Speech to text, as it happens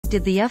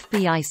Did the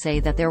FBI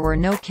say that there were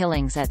no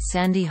killings at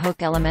Sandy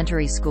Hook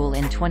Elementary School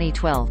in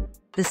 2012,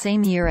 the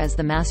same year as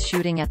the mass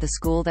shooting at the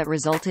school that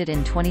resulted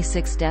in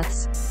 26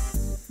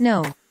 deaths?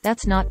 No,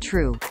 that's not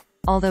true.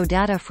 Although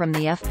data from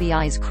the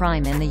FBI's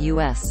Crime in the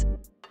U.S.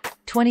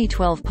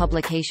 2012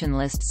 publication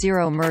lists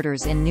 0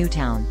 murders in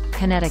Newtown,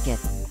 Connecticut,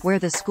 where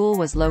the school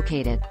was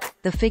located.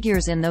 The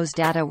figures in those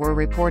data were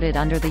reported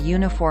under the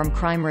Uniform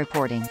Crime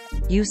Reporting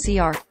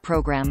 (UCR)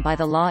 program by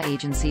the law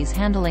agencies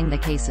handling the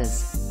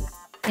cases.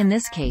 In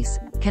this case,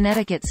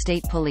 Connecticut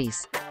State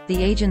Police,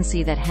 the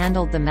agency that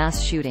handled the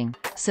mass shooting,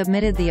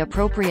 submitted the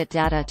appropriate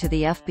data to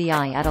the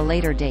FBI at a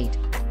later date.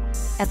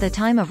 At the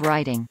time of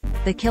writing,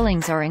 the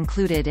killings are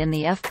included in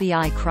the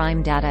FBI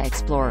Crime Data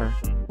Explorer,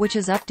 which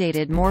is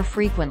updated more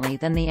frequently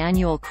than the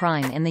annual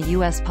Crime in the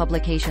U.S.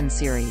 publication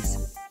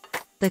series.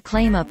 The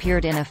claim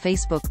appeared in a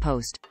Facebook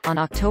post, on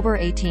October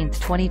 18,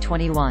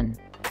 2021.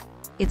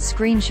 Its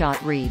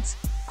screenshot reads,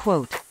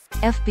 quote,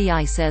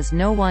 "FBI says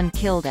no one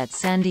killed at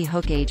Sandy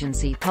Hook.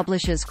 Agency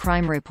publishes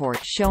crime report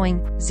showing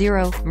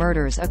 0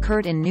 murders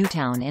occurred in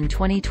Newtown in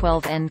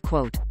 2012." End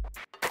quote.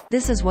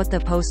 This is what the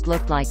post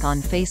looked like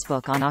on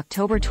Facebook on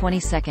October 22,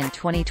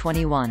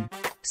 2021.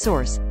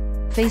 Source: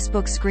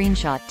 Facebook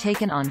screenshot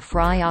taken on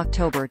Friday,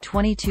 October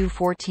 22,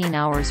 14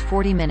 hours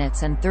 40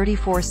 minutes and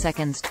 34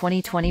 seconds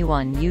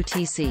 2021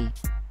 UTC.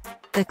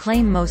 The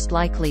claim most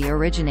likely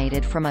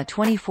originated from a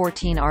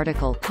 2014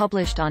 article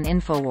published on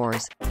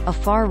InfoWars, a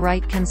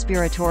far-right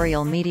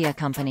conspiratorial media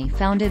company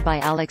founded by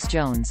Alex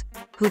Jones,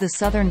 who the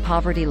Southern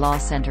Poverty Law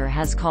Center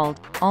has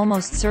called,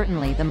 almost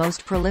certainly the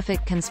most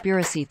prolific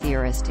conspiracy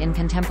theorist in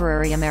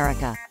contemporary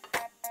America.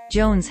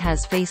 Jones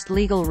has faced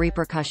legal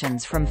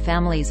repercussions from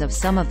families of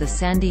some of the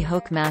Sandy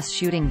Hook mass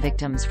shooting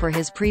victims for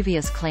his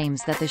previous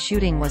claims that the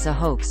shooting was a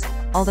hoax,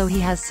 although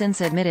he has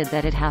since admitted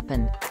that it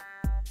happened.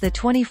 The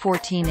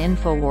 2014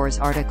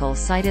 InfoWars article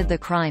cited the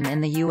crime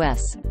in the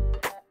U.S.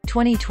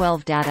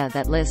 2012 data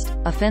that list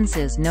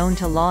offenses known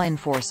to law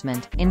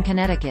enforcement in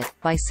Connecticut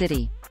by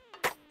city.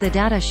 The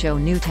data show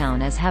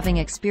Newtown as having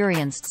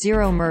experienced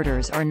 0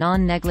 murders or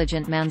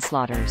non-negligent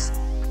manslaughters.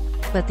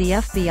 But the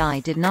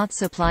FBI did not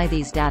supply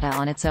these data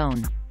on its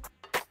own.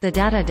 The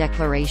Data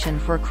Declaration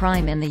for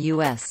Crime in the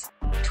U.S.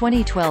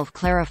 2012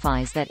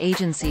 clarifies that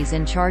agencies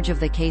in charge of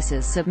the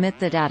cases submit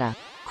the data.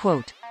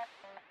 Quote,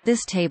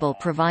 "This table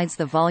provides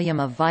the volume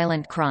of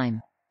violent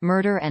crime,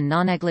 murder and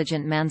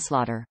non-negligent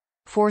manslaughter,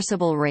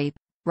 forcible rape,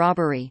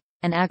 robbery,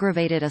 and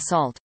aggravated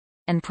assault,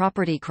 and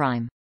property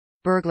crime,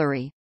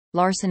 burglary,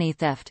 larceny,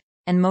 theft,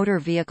 and motor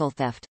vehicle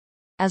theft,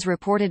 as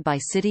reported by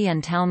city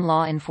and town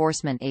law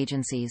enforcement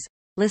agencies,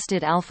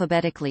 listed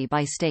alphabetically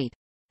by state,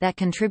 that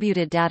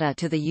contributed data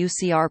to the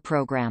UCR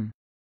program."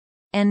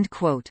 End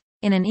quote.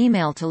 In an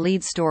email to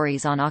Lead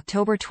Stories on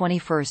October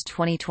 21,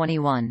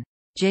 2021,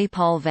 J.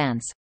 Paul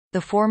Vance,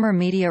 the former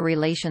media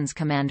relations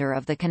commander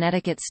of the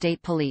Connecticut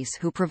State Police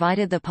who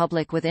provided the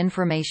public with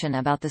information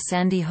about the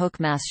Sandy Hook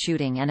mass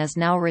shooting and is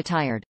now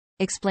retired,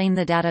 explained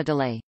the data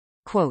delay.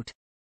 Quote,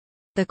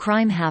 "The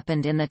crime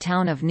happened in the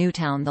town of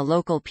Newtown. The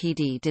local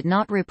PD did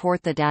not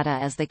report the data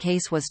as the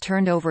case was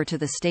turned over to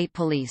the state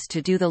police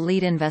to do the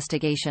lead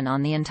investigation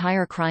on the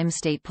entire crime.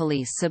 State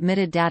police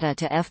submitted data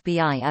to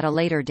FBI at a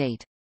later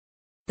date.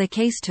 The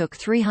case took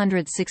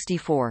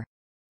 364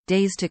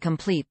 days to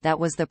complete. That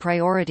was the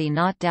priority,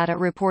 not data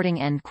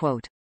reporting." End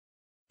quote.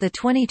 The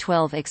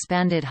 2012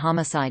 expanded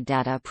homicide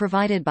data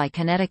provided by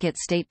Connecticut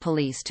State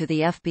Police to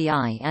the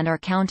FBI and are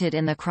counted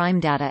in the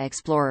Crime Data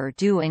Explorer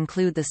do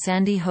include the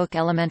Sandy Hook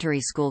Elementary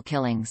School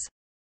killings.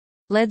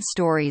 Lead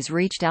Stories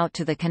reached out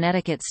to the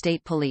Connecticut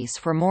State Police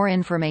for more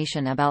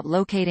information about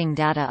locating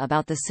data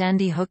about the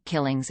Sandy Hook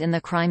killings in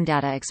the Crime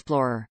Data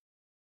Explorer.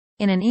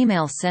 In an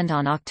email sent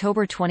on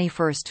October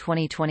 21,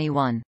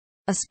 2021,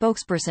 a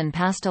spokesperson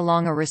passed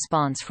along a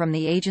response from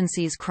the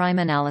agency's Crime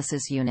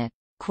Analysis Unit.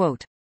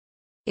 Quote,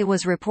 "It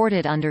was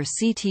reported under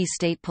CT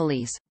State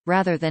Police,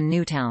 rather than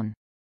Newtown.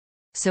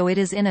 So it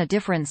is in a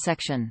different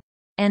section."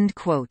 End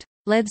quote.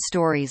 Lead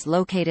Stories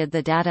located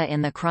the data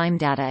in the Crime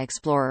Data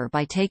Explorer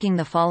by taking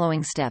the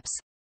following steps.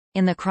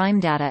 In the Crime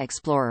Data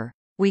Explorer,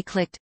 we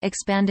clicked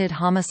Expanded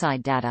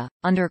Homicide Data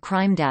under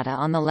Crime Data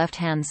on the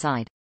left-hand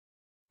side.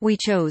 We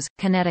chose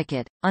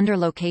Connecticut under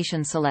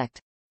Location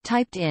Select,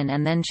 typed in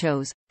and then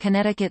chose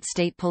Connecticut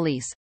State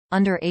Police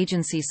under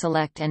Agency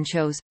Select and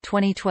chose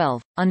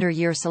 2012 under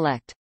Year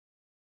Select.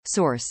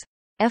 Source: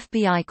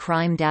 FBI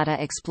Crime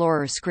Data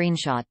Explorer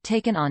screenshot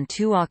taken on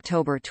 2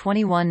 October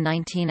 21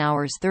 19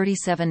 hours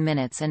 37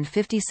 minutes and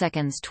 50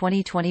 seconds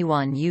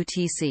 2021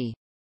 UTC.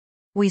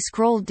 We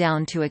scrolled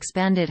down to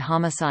Expanded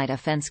Homicide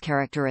Offense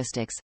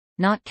Characteristics,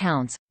 Not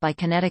Counts, by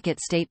Connecticut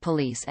State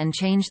Police and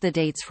changed the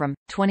dates from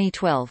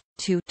 2012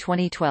 to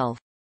 2012.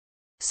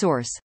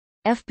 Source: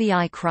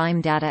 FBI Crime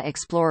Data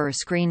Explorer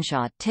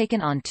screenshot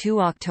taken on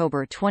 2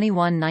 October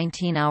 21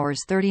 19 hours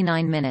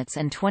 39 minutes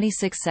and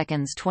 26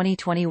 seconds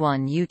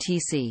 2021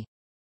 UTC.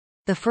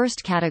 The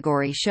first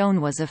category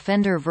shown was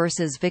offender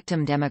versus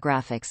victim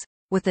demographics,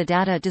 with the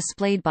data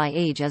displayed by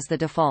age as the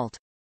default.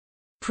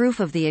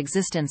 Proof of the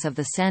existence of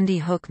the Sandy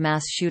Hook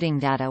mass shooting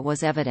data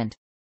was evident.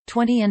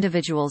 20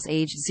 individuals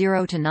aged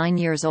 0 to 9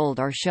 years old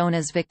are shown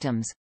as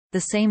victims, the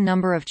same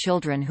number of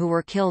children who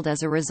were killed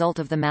as a result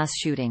of the mass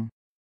shooting.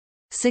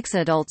 6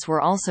 adults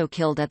were also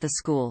killed at the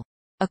school.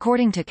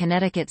 According to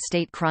Connecticut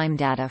State crime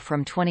data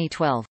from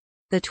 2012,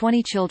 the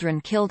 20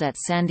 children killed at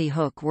Sandy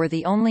Hook were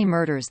the only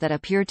murders that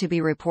appeared to be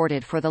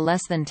reported for the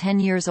less than 10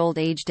 years old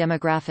age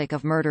demographic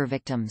of murder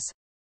victims.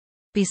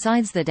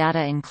 Besides the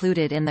data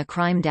included in the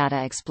Crime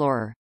Data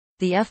Explorer,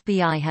 the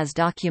FBI has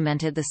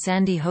documented the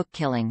Sandy Hook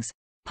killings,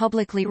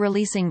 publicly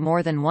releasing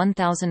more than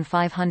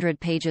 1,500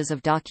 pages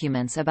of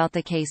documents about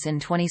the case in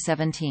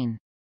 2017.